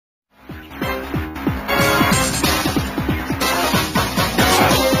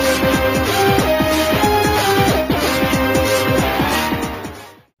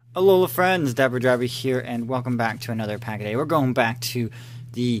Alola friends, DapperDraby here, and welcome back to another pack today. We're going back to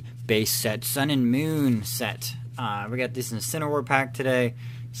the base set, Sun and Moon set. We got this in a Cineroar pack today,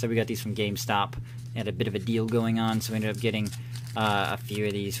 so we got these from GameStop. Had a bit of a deal going on, so we ended up getting a few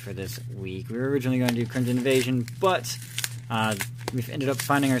of these for this week. We were originally going to do Crimson Invasion, but we've ended up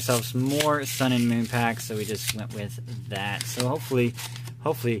finding ourselves more Sun and Moon packs, so we just went with that. So hopefully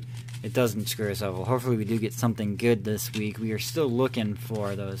it doesn't screw us over. Hopefully we do get something good this week. We are still looking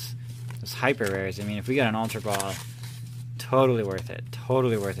for those hyper rares. I mean, if we got an Ultra Ball, totally worth it.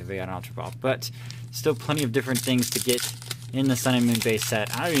 Totally worth it if we got an Ultra Ball. But still plenty of different things to get in the Sun and Moon base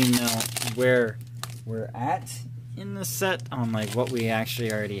set. I don't even know where we're at in the set on like what we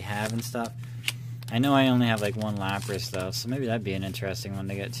actually already have and stuff. I know I only have like one Lapras though, so maybe that'd be an interesting one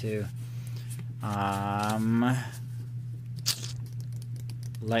to get to.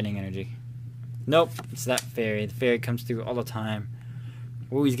 Lightning Energy. Nope, it's that fairy. The fairy comes through all the time.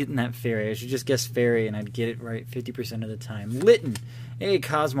 Always getting that fairy. I should just guess fairy and I'd get it right 50% of the time. Litten. Hey,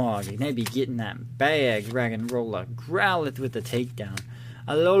 Cosmog. Maybe getting that bag. Raggenrola. Growlithe with the takedown.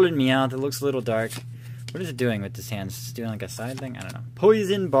 Alolan Meowth. It looks a little dark. What is it doing with this hand? Is it doing like a side thing? I don't know.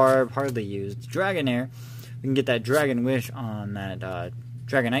 Poison Barb. Hardly used. Dragonair. We can get that Dragon Wish on that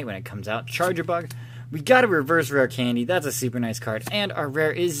Dragonite when it comes out. Charger Bug. We got a reverse rare candy. That's a super nice card. And our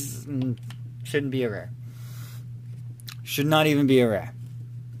rare is... shouldn't be a rare. Should not even be a rare.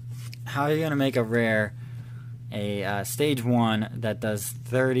 How are you going to make a rare a stage 1 that does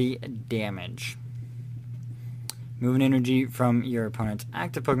 30 damage? Moving energy from your opponent's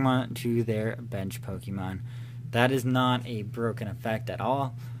active Pokemon to their bench Pokemon. That is not a broken effect at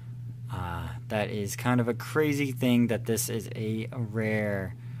all. That is kind of a crazy thing that this is a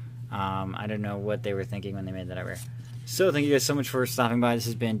rare. I don't know what they were thinking when they made that a rare. So thank you guys so much for stopping by. This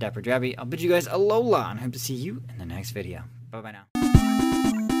has been DapperDraby. I'll bid you guys Alola and hope to see you in the next video. Bye bye now.